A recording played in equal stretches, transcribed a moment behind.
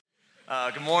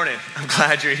Good morning. I'm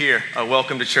glad you're here.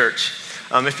 Welcome to church.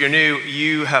 If you're new,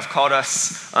 you have caught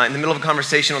us in the middle of a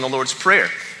conversation on the Lord's Prayer.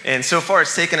 And so far,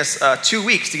 it's taken us 2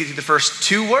 weeks to get through the first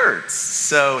 2 words.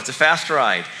 So it's a fast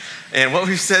ride. And what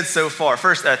we've said so far,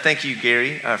 first, thank you,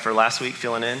 Gary, for last week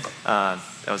filling in. That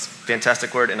was a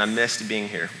fantastic word, and I missed being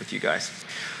here with you guys.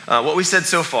 What we said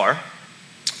so far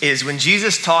is when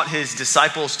Jesus taught his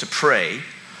disciples to pray,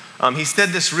 he said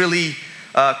this really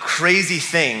crazy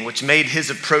thing which made his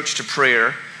approach to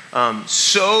prayer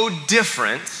so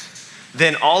different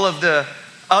than all of the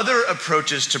other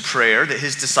approaches to prayer that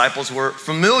his disciples were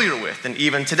familiar with. And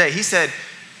even today, he said,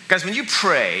 guys, when you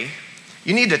pray,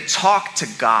 you need to talk to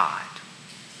God.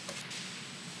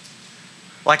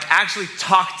 Like actually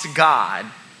talk to God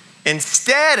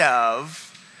instead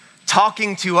of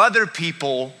talking to other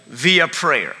people via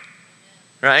prayer,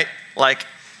 right? Like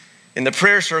in the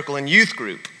prayer circle in youth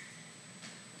group,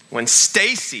 when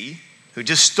Stacy, who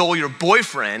just stole your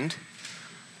boyfriend,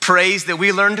 prays that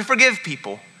we learn to forgive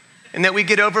people and that we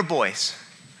get over boys,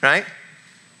 right?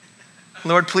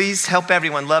 Lord, please help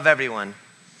everyone, love everyone.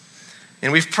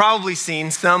 And we've probably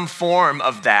seen some form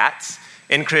of that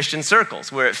in Christian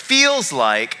circles where it feels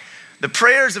like the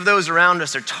prayers of those around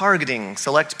us are targeting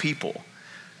select people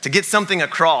to get something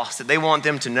across that they want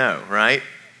them to know, right?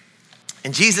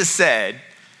 And Jesus said,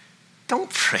 don't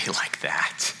pray like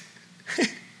that.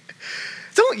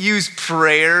 Don't use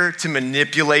prayer to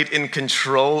manipulate and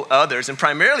control others. And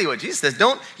primarily what Jesus says,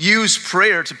 don't use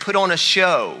prayer to put on a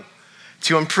show,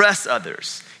 to impress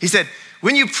others. He said,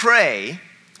 when you pray,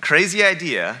 crazy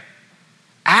idea,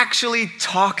 actually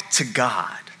talk to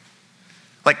God.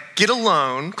 Like get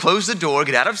alone, close the door,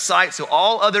 get out of sight so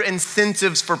all other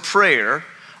incentives for prayer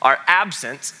are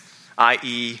absent,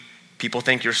 i.e. people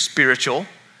think you're spiritual,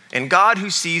 and God who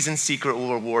sees in secret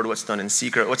will reward what's done in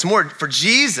secret. What's more, for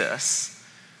Jesus,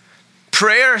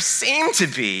 prayer seemed to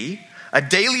be a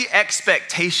daily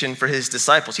expectation for his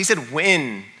disciples. He said,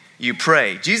 when you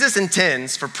pray. Jesus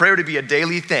intends for prayer to be a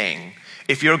daily thing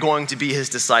if you're going to be his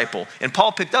disciple. And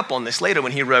Paul picked up on this later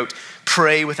when he wrote,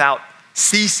 pray without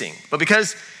ceasing. But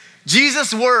because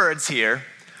Jesus' words here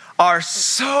are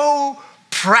so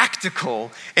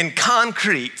practical and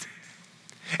concrete,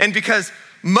 and because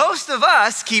most of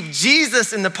us keep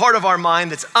Jesus in the part of our mind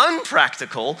that's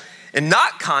unpractical and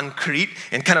not concrete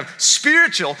and kind of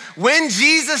spiritual, when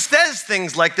Jesus says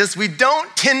things like this, we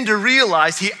don't tend to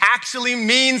realize he actually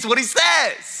means what he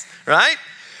says, right?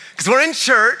 Because we're in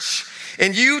church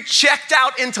and you checked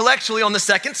out intellectually on the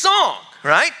second song,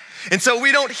 right? And so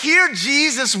we don't hear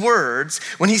Jesus' words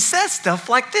when he says stuff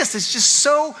like this. It's just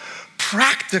so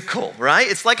practical, right?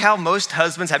 It's like how most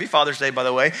husbands, happy Father's Day, by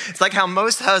the way. It's like how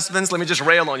most husbands, let me just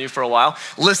rail on you for a while,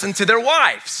 listen to their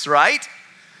wives, right?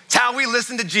 It's how we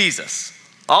listen to Jesus.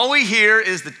 All we hear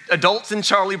is the adults in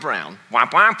Charlie Brown. Wah,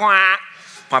 wah, wah,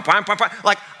 wah, wah, wah, wah.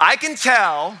 Like, I can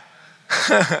tell,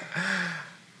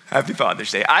 happy Father's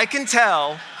Day, I can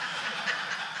tell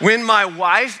when my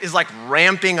wife is like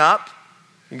ramping up.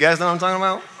 You guys know what I'm talking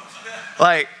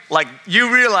about? Like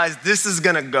you realize this is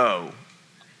gonna go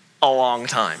a long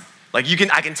time. Like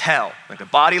I can tell, like the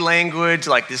body language,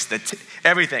 like this,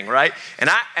 everything, right?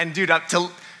 And dude, to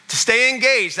stay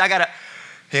engaged, I gotta,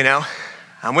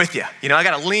 I'm with you. I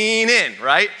gotta lean in,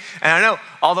 right? And I know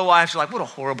all the wives are like, what a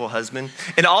horrible husband.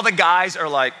 And all the guys are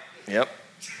like, yep.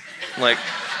 Like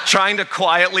trying to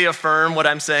quietly affirm what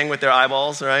I'm saying with their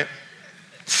eyeballs, right?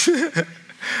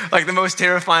 Like the most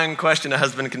terrifying question a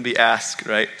husband can be asked,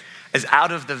 right? Is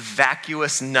out of the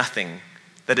vacuous nothing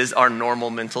that is our normal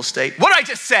mental state. What did I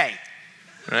just say?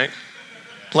 Right?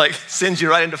 Like sends you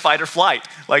right into fight or flight.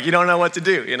 Like you don't know what to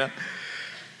do,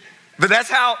 But that's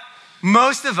how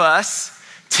most of us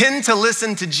tend to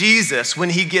listen to Jesus when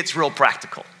he gets real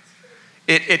practical.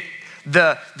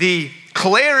 The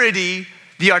clarity,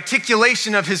 the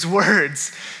articulation of his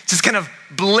words just kind of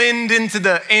blend into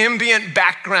the ambient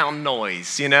background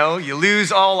noise, You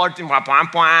lose all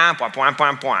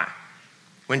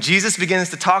when Jesus begins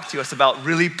to talk to us about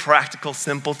really practical,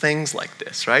 simple things like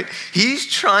this, right? He's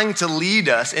trying to lead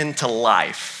us into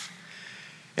life.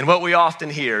 And what we often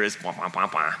hear is,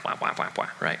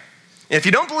 right? And if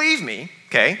you don't believe me,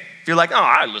 okay, if you're like, oh,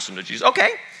 I listen to Jesus, okay,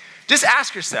 just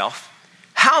ask yourself,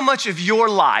 how much of your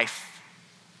life,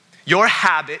 your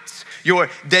habits, your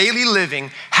daily living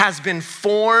has been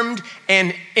formed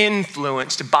and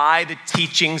influenced by the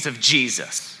teachings of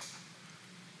Jesus?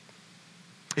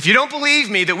 If you don't believe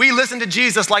me that we listen to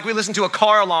Jesus like we listen to a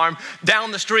car alarm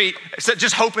down the street,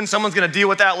 just hoping someone's gonna deal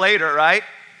with that later, right?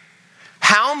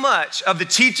 How much of the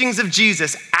teachings of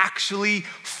Jesus actually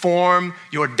form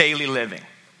your daily living?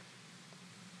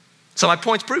 So my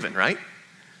point's proven, right?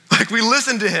 Like we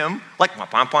listen to him, like, and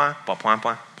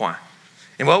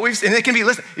it can be,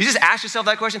 listen, you just ask yourself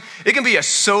that question. It can be a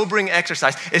sobering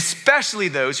exercise, especially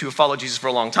those who have followed Jesus for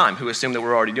a long time, who assume that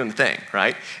we're already doing the thing,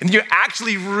 right? And you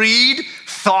actually read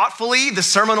thoughtfully the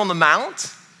Sermon on the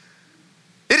Mount.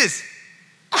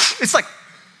 It's like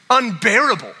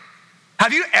unbearable.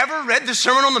 Have you ever read the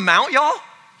Sermon on the Mount, y'all?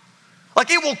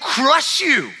 Like it will crush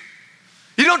you.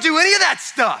 You don't do any of that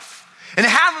stuff. And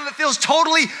half of it feels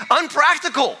totally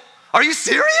unpractical. Are you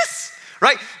serious?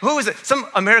 Right? Who was it? Some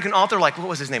American author, like, what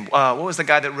was his name? What was the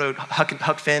guy that wrote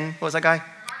Huck Finn? What was that guy?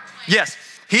 Yes.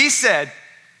 He said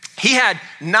he had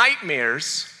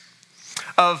nightmares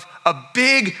of a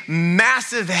big,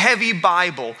 massive, heavy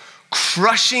Bible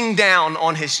crushing down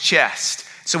on his chest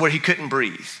so where he couldn't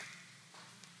breathe.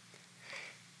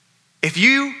 If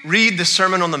you read the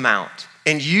Sermon on the Mount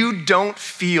and you don't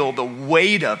feel the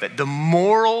weight of it, the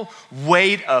moral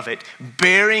weight of it,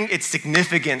 bearing its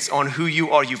significance on who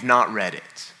you are, you've not read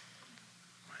it.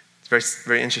 It's very,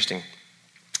 very interesting.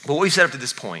 But what we've said up to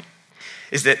this point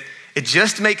is that it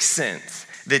just makes sense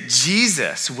that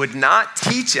Jesus would not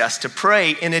teach us to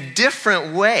pray in a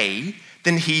different way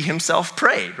than he himself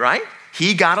prayed, right?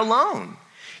 He got alone.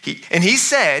 He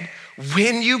said,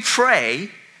 when you pray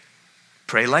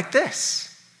like this.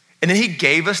 And then he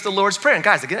gave us the Lord's Prayer. And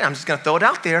guys, again, I'm just gonna throw it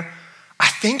out there. I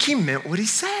think he meant what he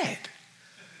said.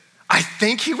 I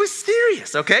think he was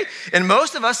serious, okay? And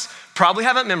most of us probably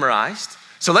haven't memorized.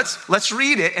 So let's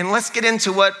read it and let's get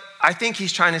into what I think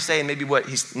he's trying to say and maybe what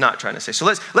he's not trying to say. So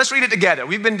let's read it together.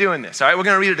 We've been doing this, all right? We're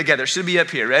gonna read it together. It should be up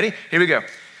here. Ready? Here we go.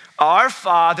 Our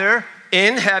Father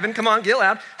in heaven, come on, get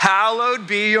loud. Hallowed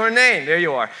be your name. There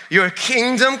you are. Your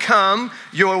kingdom come,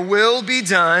 your will be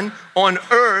done on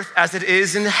earth as it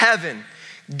is in heaven.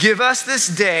 Give us this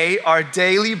day our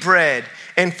daily bread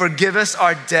and forgive us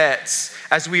our debts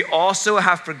as we also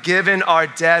have forgiven our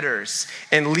debtors.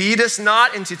 And lead us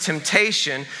not into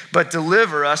temptation, but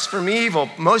deliver us from evil.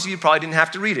 Most of you probably didn't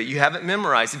have to read it. You haven't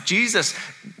memorized it. Jesus,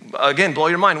 again, blow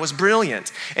your mind, was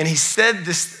brilliant. And he said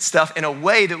this stuff in a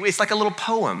way that it's like a little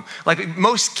poem. Like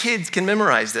most kids can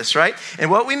memorize this, right?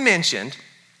 And what we mentioned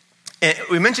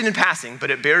in passing, but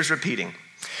it bears repeating.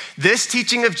 This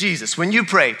teaching of Jesus, when you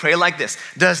pray like this,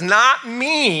 does not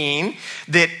mean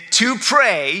that to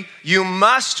pray, you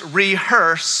must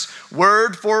rehearse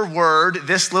word for word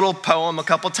this little poem a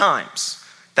couple times.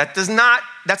 That's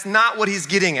not what he's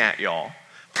getting at, y'all.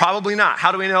 Probably not.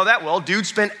 How do we know that? Well, dude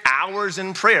spent hours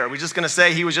in prayer. We're just gonna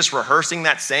say he was just rehearsing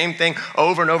that same thing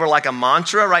over and over like a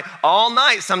mantra, right? All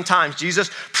night sometimes,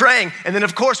 Jesus praying. And then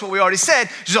of course, what we already said,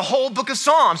 there's a whole book of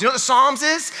Psalms. You know what the Psalms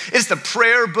is? It's the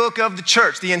prayer book of the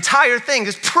church. The entire thing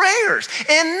is prayers.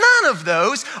 And none of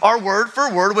those are word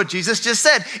for word what Jesus just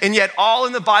said. And yet all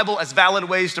in the Bible as valid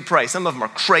ways to pray. Some of them are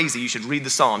crazy. You should read the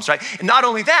Psalms, right? And not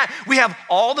only that, we have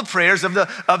all the prayers of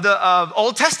the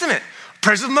Old Testament.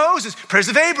 Prayers of Moses, prayers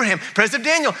of Abraham, prayers of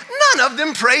Daniel. None of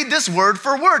them prayed this word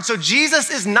for word. So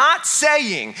Jesus is not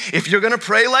saying, if you're gonna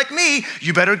pray like me,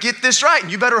 you better get this right.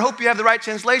 And you better hope you have the right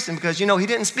translation because, he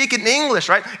didn't speak it in English,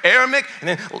 right? Aramaic, and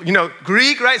then,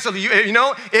 Greek, right? So,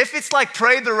 if it's like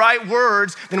pray the right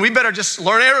words, then we better just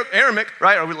learn Aramaic,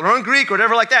 right? Or we learn Greek or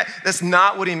whatever like that. That's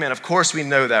not what he meant. Of course we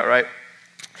know that, right?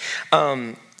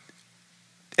 And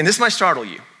this might startle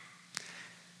you.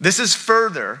 This is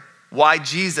further why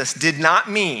Jesus did not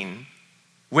mean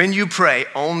when you pray,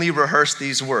 only rehearse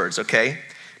these words, okay?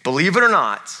 Believe it or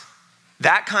not,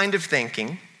 that kind of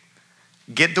thinking,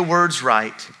 get the words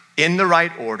right, in the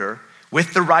right order,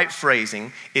 with the right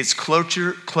phrasing, is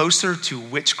closer to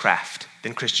witchcraft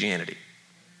than Christianity.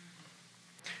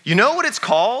 You know what it's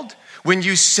called when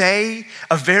you say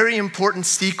a very important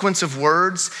sequence of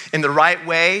words in the right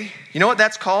way? You know what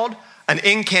that's called? An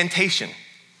incantation.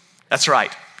 That's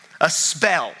right, a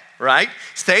spell. Right?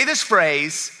 Say this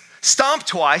phrase, stomp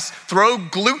twice, throw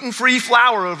gluten-free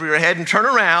flour over your head and turn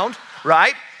around,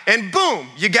 right? And boom,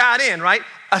 you got in, right?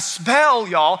 A spell,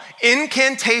 y'all,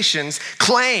 incantations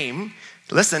claim,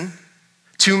 listen,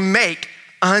 to make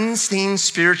unseen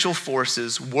spiritual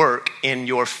forces work in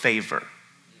your favor.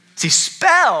 See,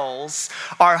 spells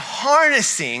are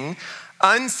harnessing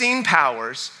unseen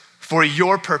powers for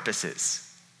your purposes.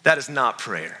 That is not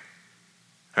prayer,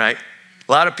 right?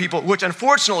 A lot of people, which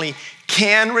unfortunately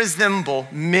can resemble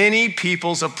many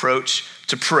people's approach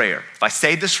to prayer. If I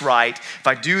say this right, if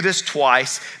I do this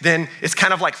twice, then it's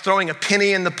kind of like throwing a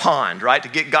penny in the pond, right? To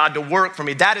get God to work for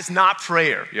me. That is not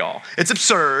prayer, y'all. It's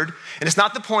absurd, and it's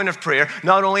not the point of prayer.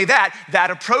 Not only that, that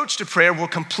approach to prayer will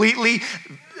completely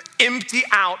empty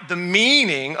out the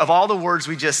meaning of all the words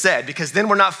we just said, because then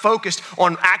we're not focused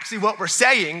on actually what we're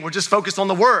saying. We're just focused on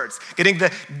the words, getting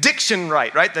the diction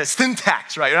right? The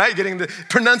syntax right? Getting the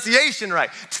pronunciation right.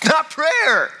 It's not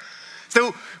prayer.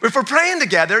 So if we're praying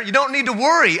together, you don't need to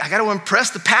worry. I got to impress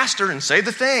the pastor and say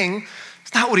the thing.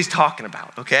 It's not what he's talking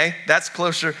about, okay? That's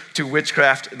closer to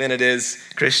witchcraft than it is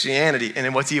Christianity. And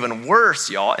then what's even worse,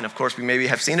 y'all, and of course we maybe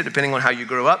have seen it depending on how you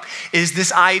grew up, is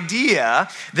this idea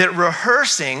that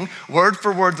rehearsing word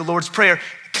for word the Lord's Prayer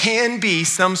can be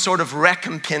some sort of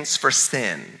recompense for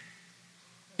sin.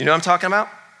 You know what I'm talking about?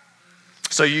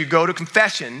 So you go to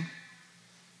confession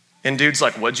and dude's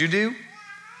like, what'd you do?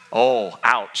 Oh,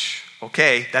 ouch.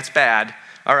 Okay, that's bad.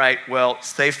 All right, well,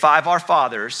 say 5 Our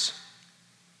Fathers,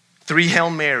 3 Hail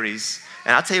Marys,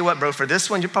 and I'll tell you what, bro, for this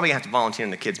one, you're probably gonna have to volunteer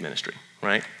in the kids ministry,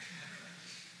 right?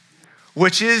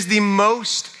 Which is the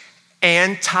most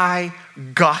anti-gospel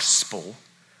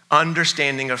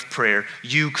understanding of prayer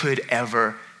you could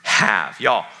ever have.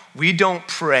 Y'all, we don't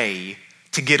pray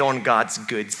to get on God's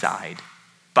good side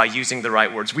by using the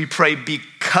right words. We pray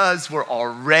because we're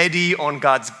already on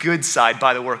God's good side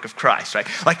by the work of Christ, right?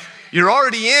 Like, you're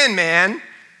already in, man.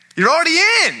 You're already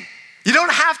in. You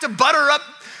don't have to butter up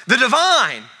the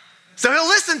divine, so he'll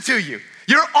listen to you.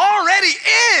 You're already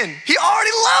in. He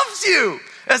already loves you.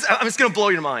 It's gonna blow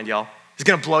your mind, y'all. It's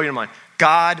gonna blow your mind.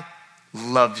 God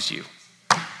loves you.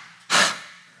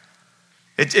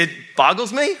 It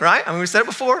boggles me, right? I mean, we said it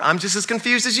before. I'm just as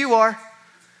confused as you are,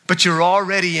 but you're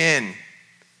already in.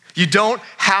 You don't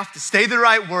have to say the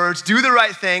right words, do the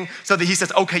right thing, so that he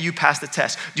says, okay, you passed the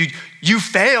test. Dude, you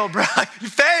failed, bro. You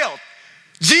failed.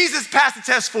 Jesus passed the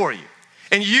test for you,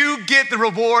 and you get the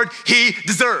reward he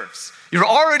deserves. You're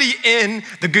already in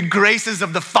the good graces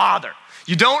of the Father.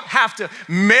 You don't have to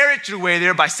merit your way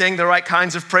there by saying the right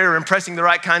kinds of prayer or impressing the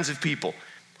right kinds of people.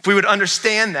 If we would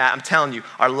understand that, I'm telling you,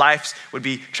 our lives would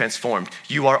be transformed.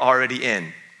 You are already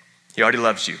in. He already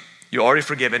loves you. You're already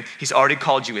forgiven. He's already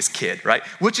called you his kid, right?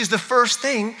 Which is the first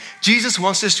thing Jesus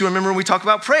wants us to remember when we talk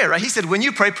about prayer, right? He said, when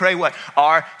you pray, pray what?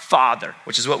 Our Father,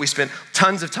 which is what we spent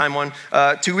tons of time on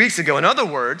 2 weeks ago. In other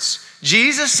words,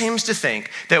 Jesus seems to think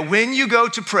that when you go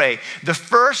to pray, the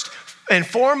first and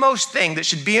foremost thing that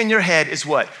should be in your head is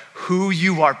what? Who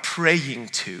you are praying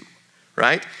to,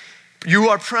 right? You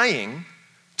are praying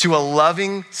to a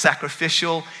loving,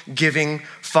 sacrificial, giving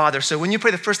Father. So when you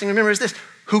pray, the first thing to remember is this: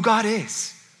 who God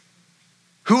is.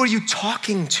 Who are you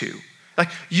talking to? Like,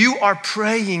 you are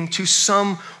praying to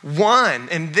someone,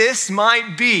 and this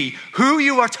might be who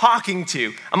you are talking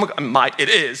to. It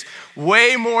is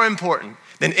way more important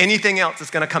than anything else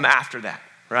that's gonna come after that,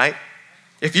 right?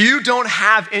 If you don't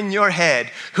have in your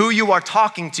head who you are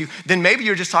talking to, then maybe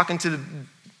you're just talking to the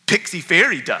pixie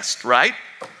fairy dust, right?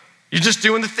 You're just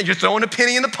doing the thing, you're throwing a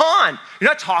penny in the pond. You're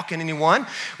not talking to anyone.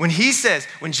 When Jesus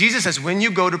says, when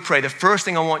you go to pray, the first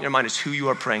thing I want in your mind is who you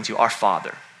are praying to, our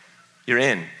Father. You're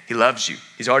in, he loves you.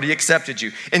 He's already accepted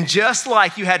you. And just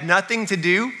like you had nothing to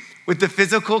do with the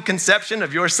physical conception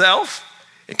of yourself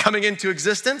and coming into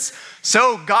existence,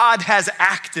 so God has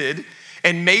acted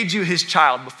and made you his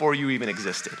child before you even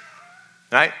existed,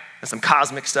 right? That's some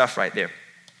cosmic stuff right there.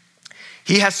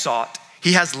 He has sought,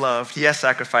 he has loved, he has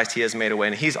sacrificed, he has made a way,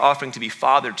 and he's offering to be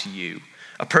Father to you,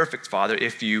 a perfect Father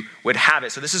if you would have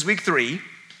it. So this is week 3,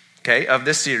 okay, of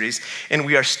this series, and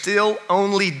we are still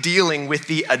only dealing with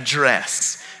the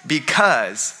address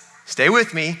because, stay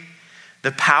with me,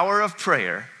 the power of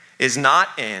prayer is not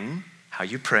in how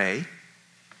you pray.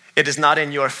 It is not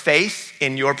in your faith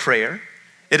in your prayer.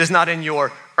 It is not in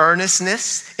your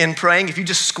earnestness in praying. If you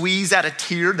just squeeze out a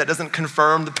tear, that doesn't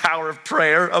confirm the power of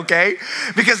prayer, okay?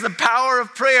 Because the power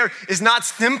of prayer is not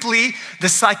simply the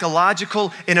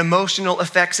psychological and emotional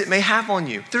effects it may have on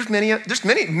you. There's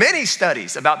many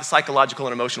studies about the psychological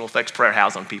and emotional effects prayer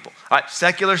has on people, all right?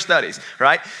 Secular studies,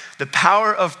 right? The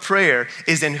power of prayer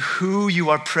is in who you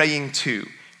are praying to,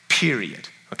 period,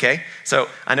 okay? So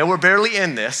I know we're barely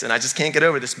in this, and I just can't get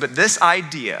over this, but this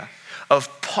idea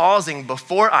of pausing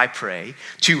before I pray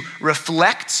to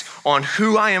reflect on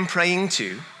who I am praying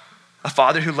to, a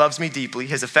Father who loves me deeply,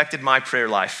 has affected my prayer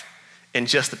life in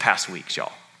just the past weeks,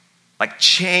 y'all. Like,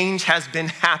 change has been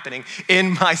happening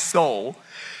in my soul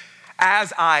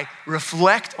as I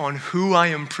reflect on who I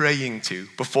am praying to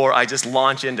before I just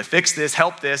launch into fix this,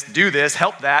 help this, do this,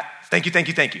 help that. Thank you, thank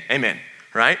you, thank you. Amen,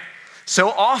 right? So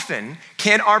often,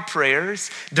 can our prayers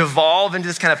devolve into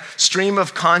this kind of stream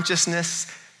of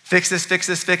consciousness? Fix this, fix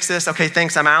this, fix this. Okay,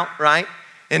 thanks, I'm out, right?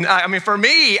 And I mean, for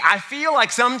me, I feel like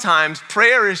sometimes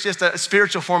prayer is just a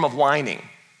spiritual form of whining.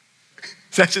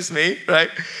 Is that just me, right?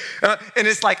 And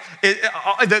it's like,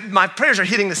 my prayers are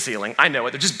hitting the ceiling. I know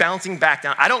it. They're just bouncing back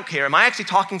down. I don't care. Am I actually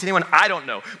talking to anyone? I don't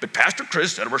know. But Pastor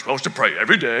Chris said we're supposed to pray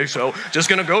every day, so just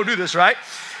gonna go do this, right?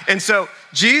 And so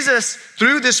Jesus,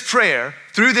 through this prayer,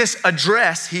 through this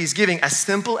address he's giving, as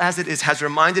simple as it is, has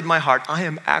reminded my heart, I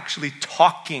am actually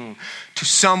talking to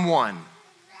someone,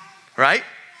 right?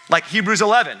 Like Hebrews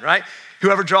 11, right?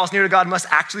 Whoever draws near to God must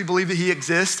actually believe that he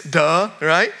exists, duh,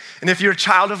 right? And if you're a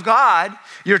child of God,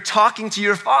 you're talking to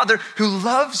your Father who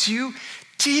loves you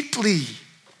deeply.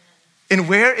 And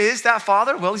where is that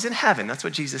Father? Well, he's in heaven. That's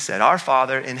what Jesus said, our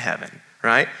Father in heaven,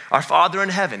 right? Our Father in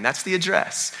heaven, that's the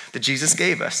address that Jesus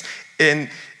gave us. And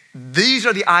these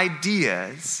are the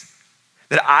ideas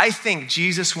that I think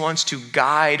Jesus wants to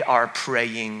guide our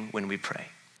praying when we pray.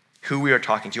 Who we are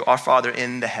talking to, our Father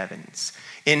in the heavens,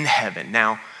 in heaven.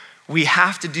 Now, we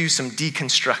have to do some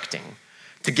deconstructing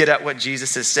to get at what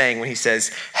Jesus is saying when he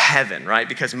says heaven, right?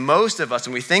 Because most of us,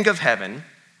 when we think of heaven,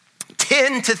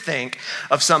 tend to think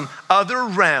of some other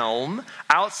realm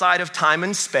outside of time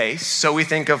and space. So we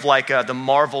think of like the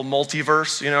Marvel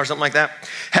multiverse, or something like that.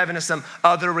 Heaven is some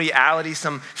other reality,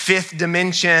 some fifth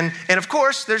dimension. And of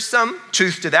course, there's some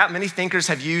truth to that. Many thinkers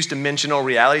have used dimensional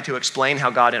reality to explain how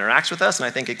God interacts with us, and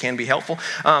I think it can be helpful.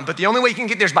 But the only way you can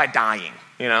get there is by dying,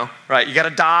 right? You gotta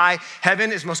die.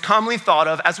 Heaven is most commonly thought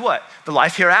of as what? The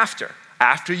life hereafter.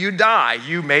 After you die,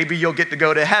 maybe you'll get to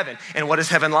go to heaven. And what is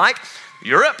heaven like?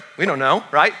 Europe, we don't know,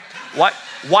 right?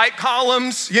 White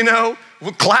columns,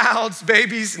 with clouds,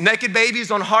 babies, naked babies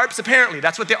on harps, apparently.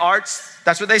 That's what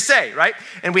they say, right?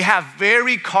 And we have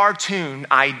very cartoon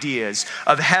ideas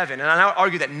of heaven. And I would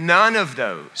argue that none of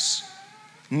those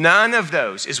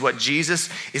is what Jesus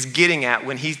is getting at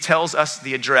when he tells us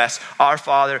the address, our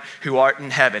Father who art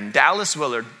in heaven. Dallas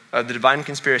Willard of the Divine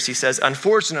Conspiracy says,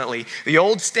 unfortunately, the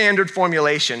old standard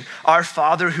formulation, our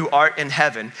Father who art in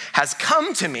heaven, has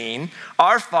come to mean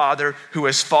our Father who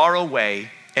is far away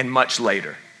and much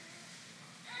later.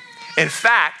 In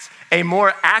fact, a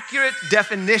more accurate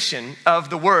definition of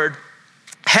the word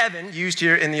heaven, used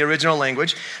here in the original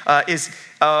language, is,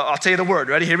 I'll tell you the word.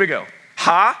 Ready? Here we go.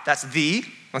 Ha, that's the,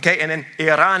 okay, and then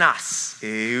Uranos.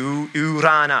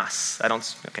 Uranos.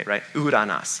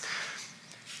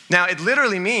 Now, it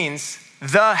literally means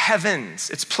the heavens.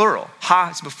 It's plural. Ha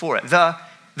is before it. The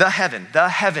heaven, the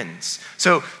heavens.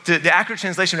 So the accurate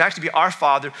translation would actually be our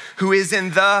Father who is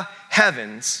in the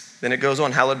heavens. Then it goes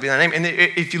on, hallowed be thy name. And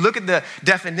if you look at the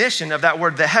definition of that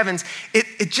word, the heavens,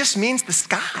 it just means the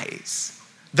skies,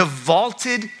 the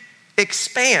vaulted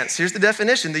expanse. Here's the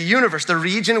definition: the universe, the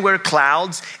region where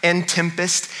clouds and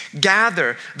tempest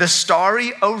gather, the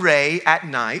starry array at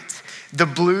night, the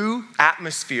blue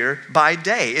atmosphere by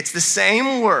day. It's the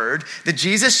same word that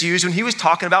Jesus used when he was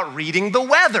talking about reading the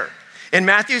weather. In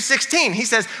Matthew 16, he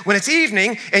says, when it's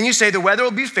evening and you say the weather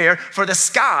will be fair, for the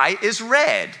sky is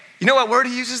red. You know what word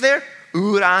he uses there?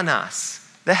 Uranos,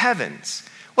 the heavens.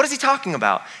 What is he talking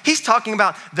about? He's talking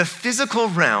about the physical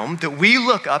realm that we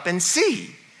look up and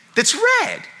see, that's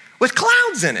red with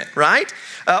clouds in it, right?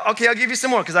 Okay, I'll give you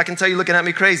some more because I can tell you looking at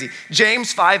me crazy.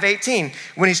 James 5:18,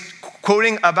 when he's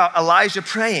quoting about Elijah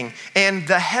praying, and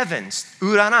the heavens,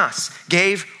 Uranos,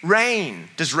 gave rain.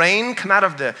 Does rain come out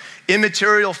of the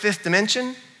immaterial fifth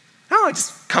dimension? No, it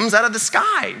just comes out of the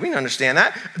sky. We can understand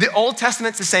that. The Old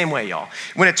Testament's the same way, y'all.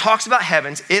 When it talks about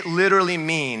heavens, it literally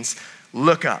means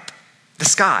look up. The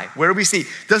sky, where do we see?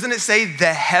 Doesn't it say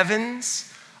the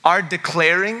heavens are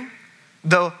declaring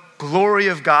the glory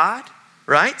of God,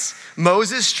 right?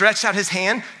 Moses stretched out his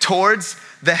hand towards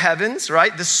the heavens,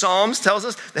 right? The Psalms tells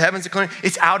us the heavens are declaring.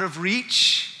 It's out of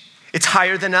reach. It's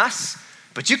higher than us,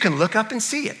 but you can look up and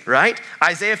see it, right?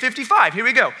 Isaiah 55, here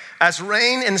we go. As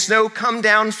rain and snow come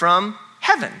down from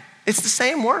heaven. It's the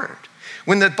same word.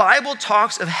 When the Bible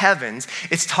talks of heavens,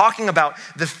 it's talking about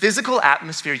the physical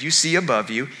atmosphere you see above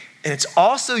you, and it's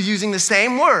also using the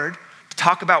same word to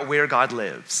talk about where God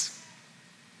lives.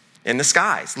 In the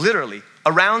skies, literally,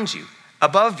 around you,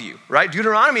 above you, right?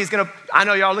 Deuteronomy is I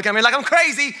know y'all look at me like I'm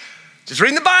crazy. Just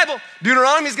reading the Bible.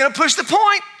 Deuteronomy is gonna push the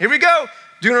point. Here we go.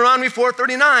 Deuteronomy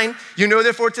 4:39, you know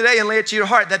therefore today and lay it to your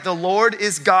heart that the Lord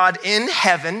is God in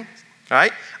heaven,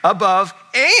 right? Above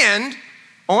and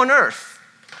on earth.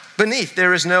 Beneath,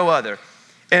 there is no other.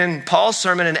 In Paul's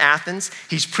sermon in Athens,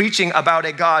 he's preaching about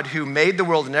a God who made the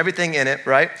world and everything in it,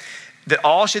 right? That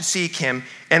all should seek him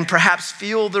and perhaps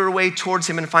feel their way towards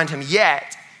him and find him.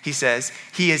 Yet, he says,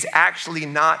 he is actually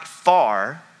not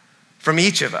far from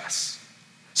each of us.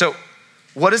 So,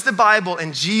 what is the Bible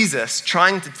and Jesus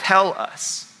trying to tell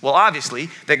us? Well, obviously,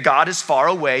 that God is far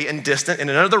away and distant in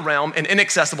another realm and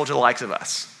inaccessible to the likes of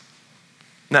us.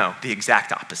 No, the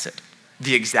exact opposite.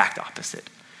 the exact opposite.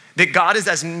 That God is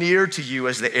as near to you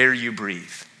as the air you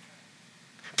breathe.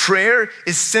 Prayer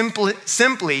is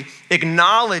simply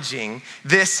acknowledging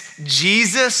this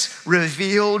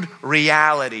Jesus-revealed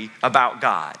reality about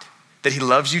God, that he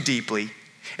loves you deeply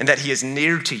and that he is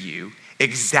near to you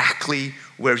exactly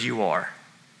where you are.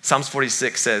 Psalms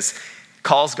 46 says,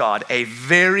 calls God a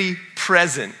very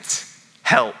present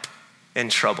help in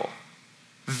trouble.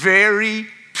 Very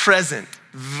present,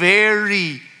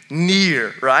 very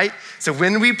near, right? So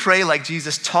when we pray like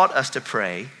Jesus taught us to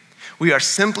pray, we are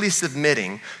simply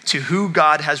submitting to who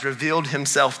God has revealed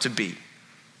himself to be,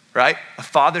 right? A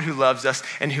Father who loves us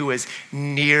and who is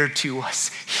near to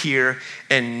us here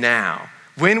and now.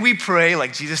 When we pray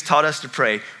like Jesus taught us to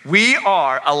pray, we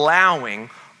are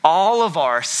allowing all of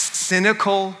our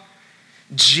cynical,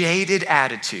 jaded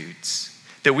attitudes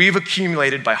that we've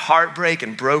accumulated by heartbreak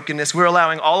and brokenness. We're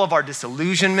allowing all of our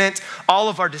disillusionment, all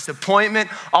of our disappointment,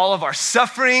 all of our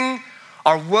suffering,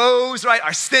 our woes, right?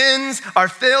 Our sins, our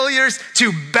failures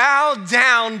to bow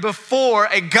down before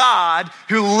a God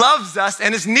who loves us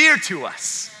and is near to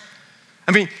us.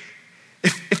 I mean,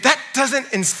 if that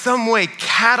doesn't in some way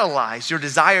catalyze your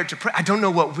desire to pray, I don't know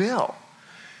what will.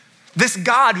 This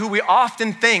God who we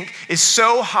often think is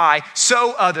so high,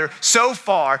 so other, so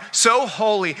far, so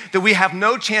holy that we have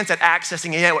no chance at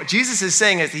accessing it. Yet what Jesus is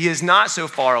saying is that he is not so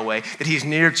far away, that he's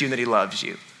near to you and that he loves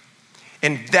you.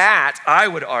 And that, I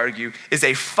would argue, is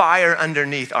a fire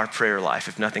underneath our prayer life,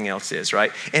 if nothing else is,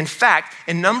 right? In fact,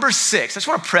 in number 6, I just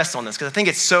want to press on this because I think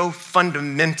it's so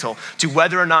fundamental to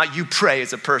whether or not you pray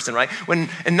as a person, right?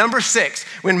 In number 6,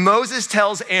 when Moses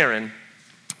tells Aaron,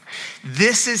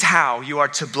 this is how you are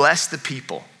to bless the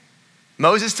people.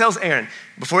 Moses tells Aaron,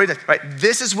 before he does, right,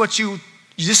 this is what you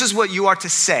are to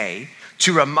say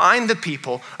to remind the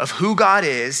people of who God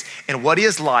is and what he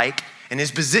is like and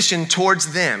his position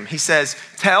towards them. He says,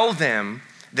 tell them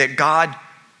that God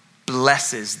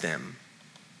blesses them.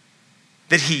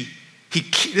 That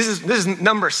this is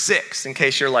number 6, in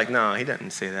case you're like, no, he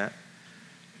doesn't say that.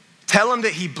 Tell them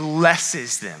that he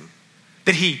blesses them,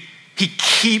 that he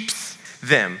keeps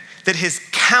them, that his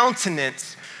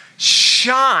countenance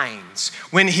shines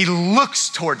when he looks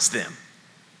towards them.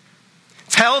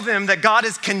 Tell them that God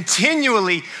is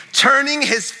continually turning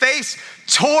his face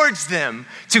towards them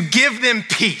to give them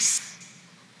peace,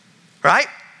 right?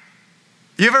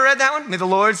 You ever read that one? May the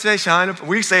Lord's face shine up.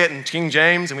 We say it in King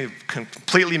James and we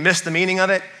completely miss the meaning of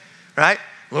it, right?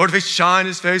 Lord face shine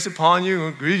his face upon you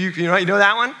and greet you. You know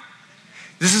that one?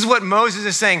 This is what Moses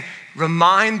is saying.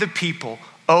 Remind the people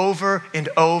over and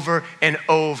over and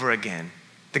over again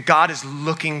that God is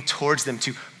looking towards them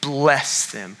to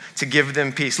bless them, to give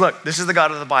them peace. Look, this is the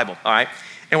God of the Bible, all right?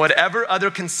 And whatever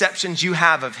other conceptions you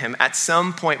have of him at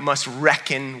some point must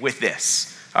reckon with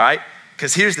this, all right?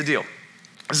 Because here's the deal.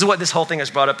 This is what this whole thing has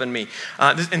brought up in me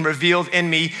and revealed in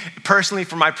me personally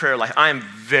for my prayer life. I am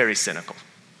very cynical.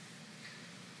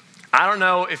 I don't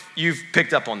know if you've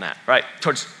picked up on that, right?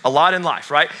 Towards a lot in life,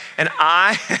 right? And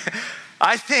I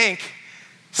think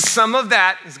some of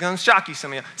that is going to shock you,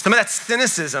 some of you. Some of that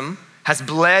cynicism has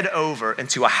bled over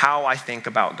into how I think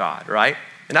about God, right?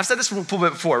 And I've said this a little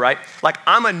bit before, right? Like,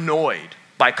 I'm annoyed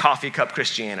by coffee cup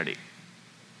Christianity.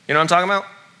 You know what I'm talking about?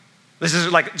 This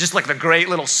is just like the great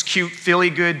little cute,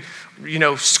 feely-good,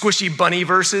 squishy bunny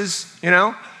verses,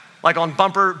 like on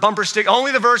bumper stick,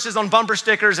 only the verses on bumper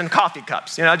stickers and coffee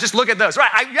cups. Just look at those, right?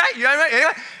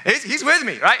 Anyway, he's with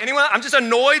me, right? Anyone? I'm just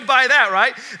annoyed by that,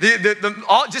 right?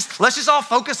 Let's just all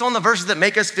focus on the verses that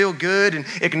make us feel good and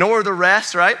ignore the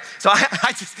rest, right? So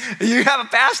you have a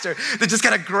pastor that just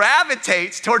kind of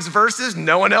gravitates towards verses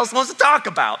no one else wants to talk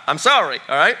about. I'm sorry,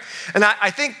 all right? And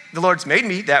I think the Lord's made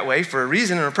me that way for a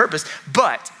reason and a purpose.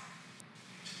 But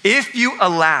if you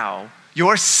allow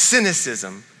your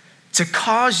cynicism to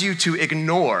cause you to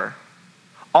ignore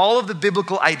all of the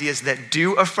biblical ideas that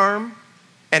do affirm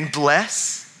and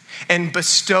bless and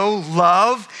bestow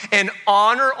love and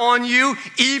honor on you,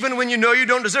 even when you know you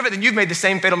don't deserve it, then you've made the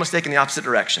same fatal mistake in the opposite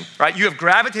direction, right? You have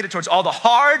gravitated towards all the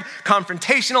hard,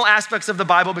 confrontational aspects of the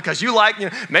Bible because you I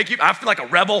feel like a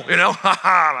rebel,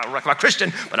 I'm a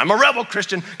Christian, but I'm a rebel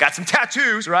Christian, got some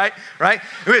tattoos, right?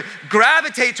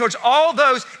 Gravitate towards all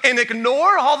those and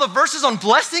ignore all the verses on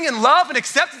blessing and love and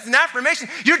acceptance and affirmation.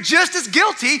 You're just as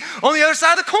guilty on the other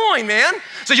side of the coin, man.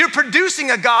 So you're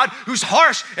producing a God who's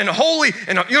harsh and holy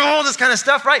and all this kind of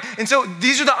stuff, right? And so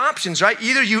these are the options, right?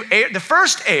 Either the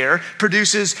first air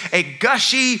produces a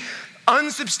gushy,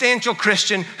 unsubstantial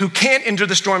Christian who can't endure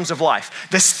the storms of life.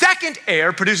 The second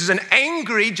air produces an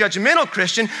angry, judgmental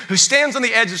Christian who stands on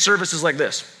the edge of services like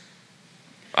this.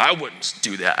 I wouldn't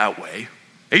do that way.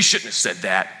 He shouldn't have said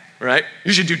that. right?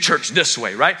 You should do church this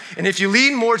way, right? And if you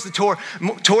lean more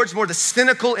towards more the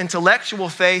cynical, intellectual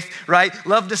faith, right?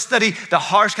 Love to study the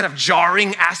harsh, kind of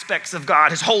jarring aspects of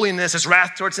God, his holiness, his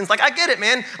wrath towards sins. Like, I get it,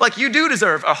 man. Like, you do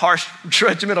deserve a harsh,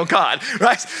 regimental God,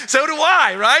 right? So do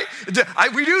I, right?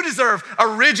 We do deserve a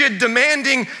rigid,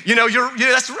 demanding,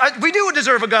 we do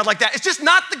deserve a God like that. It's just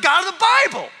not the God of the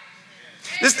Bible.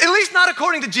 At least not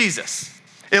according to Jesus.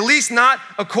 At least not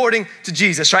according to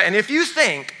Jesus, right? And if you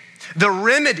think the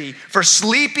remedy for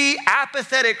sleepy,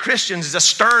 apathetic Christians is a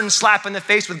stern slap in the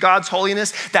face with God's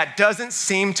holiness, that doesn't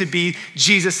seem to be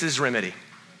Jesus's remedy,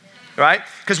 right?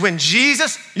 Because when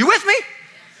Jesus, you with me?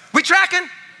 We tracking?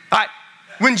 All right.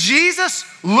 When Jesus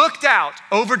looked out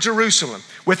over Jerusalem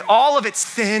with all of its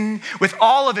sin, with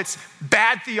all of its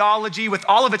bad theology, with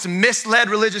all of its misled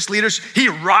religious leaders, he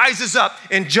rises up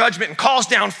in judgment and calls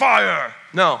down fire.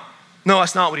 No,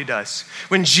 that's not what he does.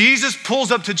 When Jesus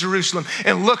pulls up to Jerusalem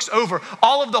and looks over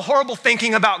all of the horrible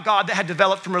thinking about God that had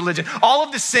developed from religion, all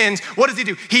of the sins, what does he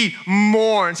do? He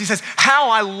mourns. He says, how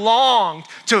I longed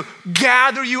to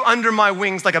gather you under my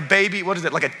wings like a baby,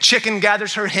 like a chicken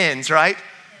gathers her hens, right?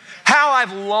 How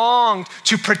I've longed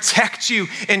to protect you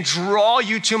and draw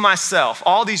you to myself.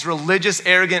 All these religious,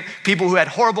 arrogant people who had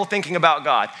horrible thinking about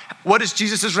God. What is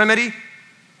Jesus' remedy?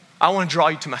 I want to draw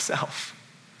you to myself.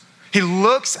 He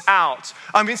looks out.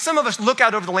 I mean, some of us look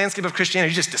out over the landscape of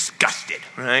Christianity, just disgusted,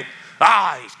 right?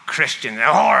 These Christians, they're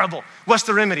horrible. What's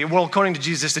the remedy? Well, according to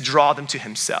Jesus, to draw them to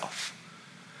himself,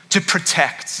 to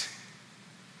protect,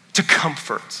 to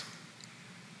comfort.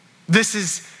 This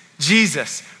is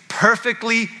Jesus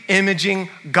perfectly imaging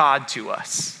God to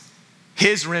us.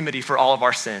 His remedy for all of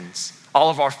our sins, all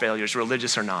of our failures,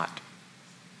 religious or not.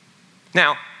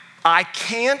 Now, I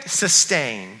can't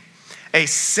sustain a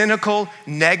cynical,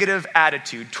 negative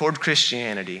attitude toward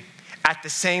Christianity at the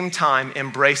same time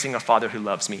embracing a Father who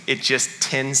loves me. It just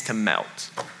tends to melt.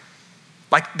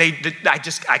 Like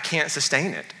I can't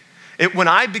sustain it. When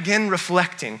I begin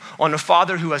reflecting on a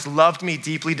Father who has loved me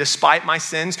deeply despite my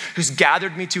sins, who's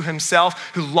gathered me to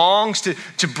himself, who longs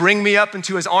to bring me up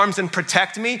into his arms and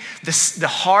protect me, the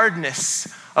hardness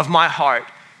of my heart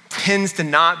tends to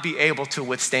not be able to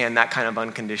withstand that kind of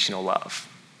unconditional love.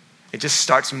 It just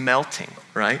starts melting,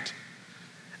 right?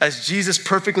 As Jesus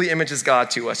perfectly images God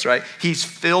to us, right? He's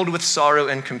filled with sorrow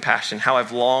and compassion. How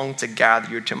I've longed to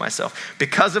gather you to myself.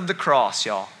 Because of the cross,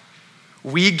 y'all,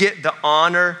 we get the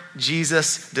honor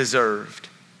Jesus deserved,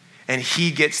 and he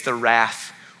gets the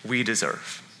wrath we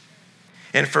deserve.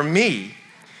 And for me,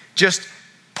 just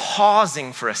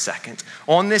pausing for a second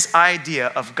on this idea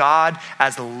of God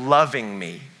as loving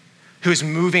me, who's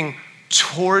moving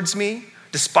towards me,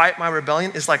 despite my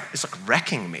rebellion, it's like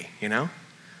wrecking me, you know?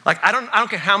 Like, I don't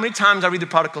care how many times I read the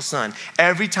prodigal son.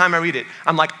 Every time I read it,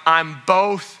 I'm like, I'm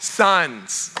both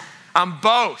sons. I'm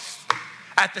both.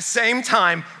 At the same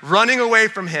time, running away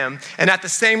from him, and at the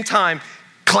same time,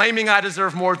 claiming I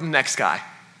deserve more than the next guy.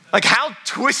 Like, how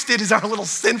twisted is our little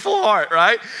sinful heart,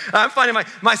 right? I'm finding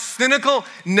my cynical,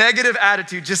 negative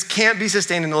attitude just can't be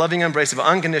sustained in the loving embrace of an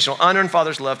unconditional, unearned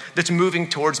Father's love that's moving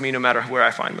towards me no matter where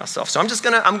I find myself. So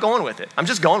I'm going with it. I'm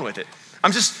just going with it.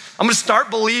 I'm gonna start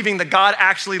believing that God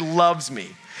actually loves me.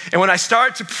 And when I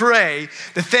start to pray,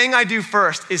 the thing I do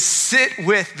first is sit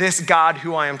with this God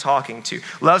who I am talking to.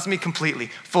 Loves me completely,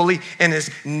 fully, and is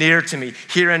near to me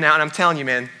here and now. And I'm telling you,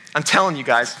 man,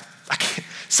 guys,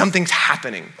 something's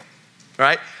happening,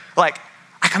 right? Like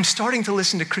I'm starting to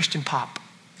listen to Christian pop.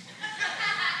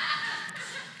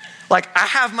 Like, I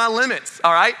have my limits,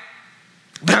 all right?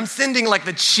 But I'm sending like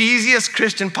the cheesiest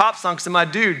Christian pop songs to my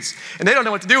dudes, and they don't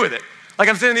know what to do with it. Like,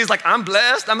 I'm sending these like, I'm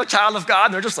blessed, I'm a child of God,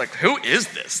 and they're just like, who is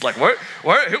this? Like, what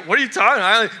are you talking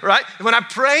about, right? And when I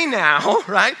pray now,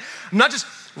 right, I'm not just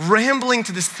rambling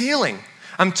to this feeling.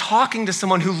 I'm talking to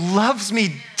someone who loves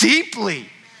me deeply.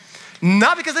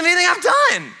 Not because of anything I've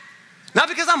done. Not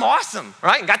because I'm awesome,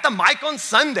 right? Got the mic on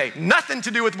Sunday. Nothing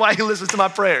to do with why he listens to my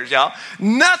prayers, y'all.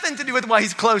 Nothing to do with why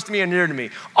he's close to me and near to me.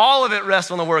 All of it rests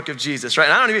on the work of Jesus, right?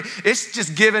 And it's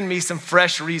just given me some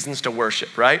fresh reasons to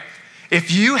worship, right? If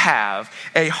you have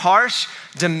a harsh,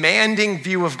 demanding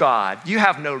view of God, you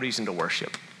have no reason to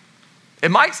worship.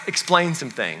 It might explain some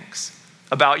things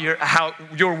about how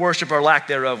your worship or lack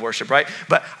thereof worship, right?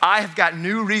 But I have got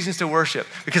new reasons to worship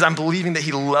because I'm believing that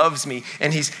he loves me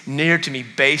and he's near to me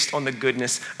based on the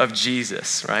goodness of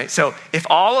Jesus, right? So if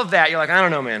all of that, you're like, I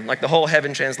don't know, man, like the whole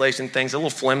heaven translation thing's a little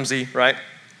flimsy, right?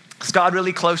 Is God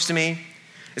really close to me?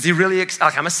 Is he really,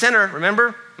 like, I'm a sinner,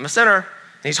 remember? I'm a sinner,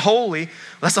 and he's holy.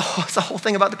 That's the whole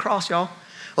thing about the cross, y'all.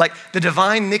 Like the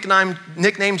divine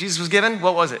nickname Jesus was given,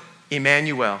 what was it?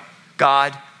 Emmanuel,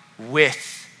 God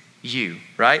with you,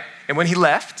 right? And when he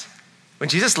left, When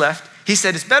Jesus left, he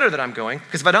said, it's better that I'm going,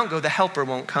 because if I don't go, the helper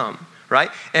won't come, right?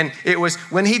 And it was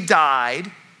when he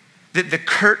died that the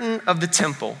curtain of the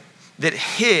temple that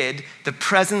hid the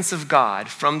presence of God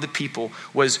from the people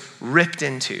was ripped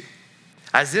into,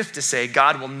 as if to say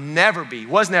God was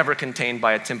never contained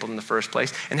by a temple in the first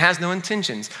place, and has no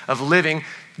intentions of living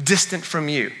distant from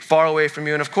you, far away from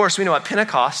you. And of course, we know at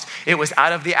Pentecost, it was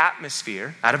out of the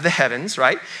atmosphere, out of the heavens,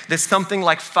 right? That something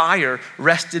like fire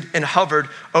rested and hovered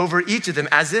over each of them,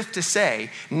 as if to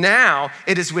say, now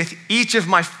it is with each of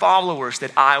my followers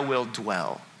that I will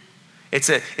dwell.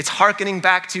 It's hearkening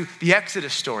back to the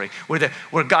Exodus story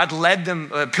where God led them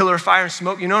a pillar of fire and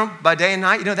smoke, by day and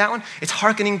night. You know that one? It's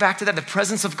hearkening back to that, the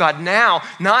presence of God now,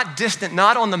 not distant,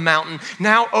 not on the mountain,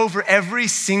 now over every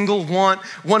single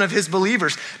one of his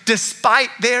believers, despite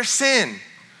their sin,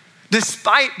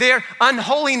 despite their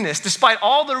unholiness, despite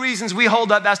all the reasons we hold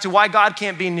up as to why God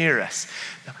can't be near us.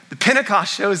 The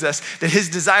Pentecost shows us that his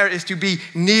desire is to be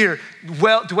near,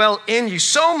 dwell in you,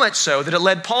 so much so that it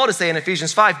led Paul to say in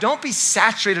Ephesians 5, don't be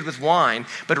saturated with wine,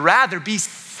 but rather be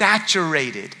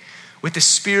saturated with the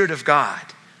Spirit of God,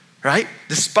 right?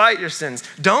 Despite your sins.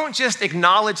 Don't just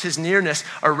acknowledge his nearness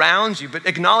around you, but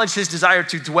acknowledge his desire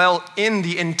to dwell in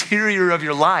the interior of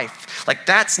your life. Like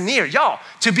that's near. Y'all,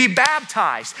 to be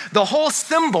baptized, the whole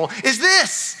symbol is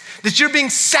this, that you're being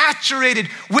saturated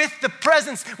with the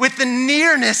presence, with the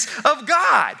nearness of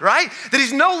God, right? That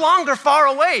he's no longer far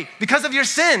away because of your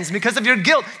sins, because of your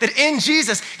guilt, that in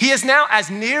Jesus, he is now as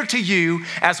near to you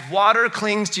as water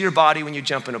clings to your body when you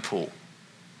jump in a pool.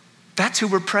 That's who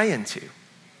we're praying to.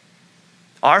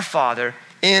 Our Father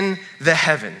in the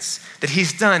heavens, that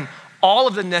he's done all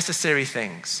of the necessary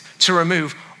things to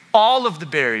remove all of the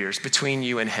barriers between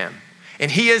you and him. And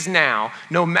he is now,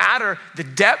 no matter the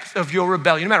depth of your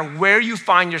rebellion, no matter where you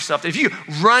find yourself, if you're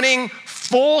running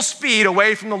full speed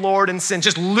away from the Lord in sin,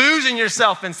 just losing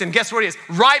yourself in sin, guess where he is?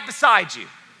 Right beside you,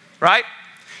 right?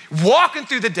 Walking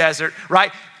through the desert,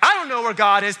 right? I don't know where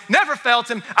God is, never felt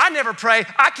him, I never pray,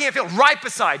 I can't feel right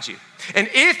beside you. And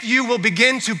if you will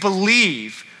begin to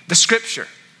believe the scripture,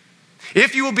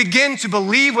 if you will begin to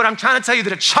believe what I'm trying to tell you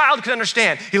that a child could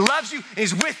understand, he loves you and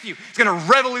he's with you, it's gonna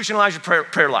revolutionize your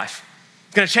prayer life.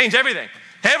 It's gonna change everything,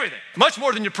 much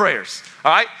more than your prayers,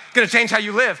 all right? It's gonna change how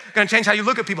you live, it's gonna change how you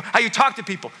look at people, how you talk to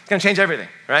people, it's gonna change everything,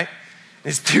 right?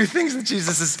 There's two things that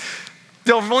Jesus is,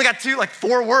 we've only got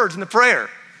 4 words in the prayer,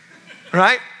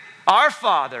 right? Our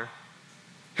Father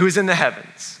who is in the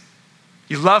heavens,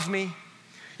 you love me,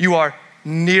 you are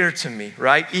near to me,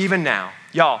 right? Even now,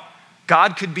 y'all,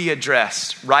 God could be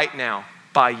addressed right now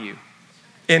by you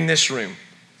in this room.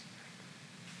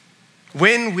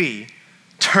 When we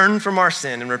turn from our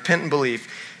sin and repent and believe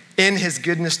in his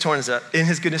goodness towards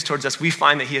us, we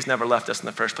find that he has never left us in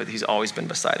the first place. He's always been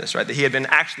beside us, right? That he had been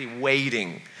actually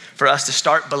waiting for us to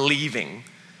start believing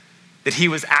that he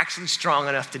was actually strong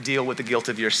enough to deal with the guilt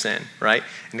of your sin, right?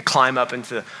 And to climb up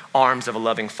into the arms of a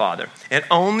loving Father. And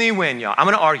only when, y'all, I'm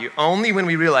gonna argue, only when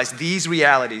we realize these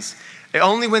realities,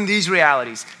 only when these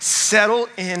realities settle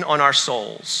in on our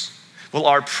souls, will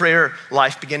our prayer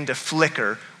life begin to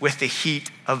flicker with the heat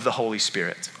of the Holy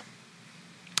Spirit.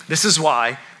 This is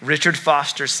why Richard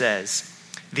Foster says,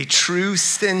 the true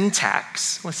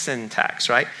syntax, what's syntax,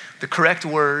 right? The correct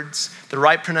words, the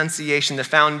right pronunciation, the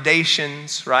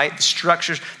foundations, right? The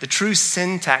structures, the true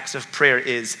syntax of prayer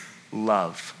is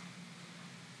love,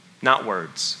 not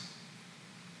words,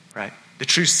 right? The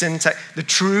true syntax, the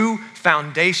true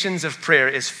foundations of prayer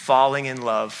is falling in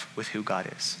love with who God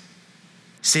is.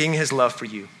 Seeing his love for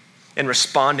you and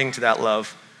responding to that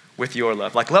love with your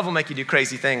love. Like love will make you do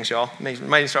crazy things, y'all. You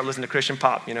might even start listening to Christian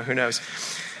pop, who knows.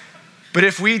 But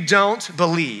if we don't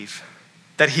believe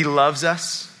that he loves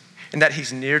us and that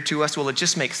he's near to us, well, it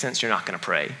just makes sense you're not gonna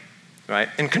pray, right?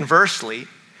 And conversely,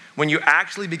 when you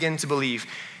actually begin to believe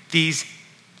these,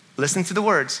 listen to the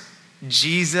words,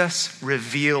 Jesus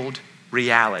revealed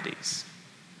realities.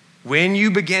 When you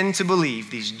begin to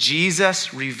believe these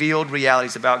Jesus revealed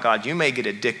realities about God, you may get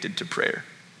addicted to prayer.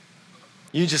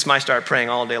 You just might start praying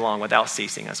all day long without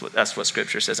ceasing. That's what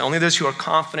scripture says. Only those who are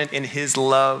confident in his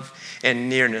love and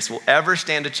nearness will ever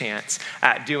stand a chance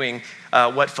at doing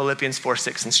what Philippians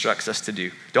 4:6 instructs us to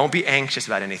do. Don't be anxious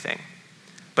about anything,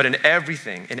 but in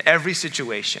everything, in every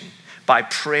situation, by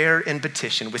prayer and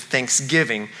petition with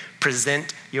thanksgiving,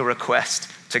 present your request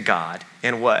to God.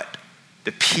 And what?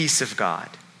 The peace of God,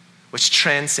 which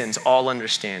transcends all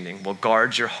understanding, will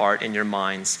guard your heart and your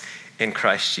minds in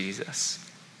Christ Jesus.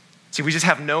 See, we just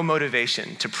have no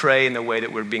motivation to pray in the way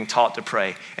that we're being taught to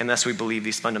pray unless we believe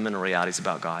these fundamental realities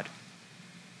about God,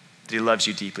 that he loves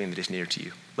you deeply and that he's near to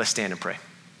you. Let's stand and pray.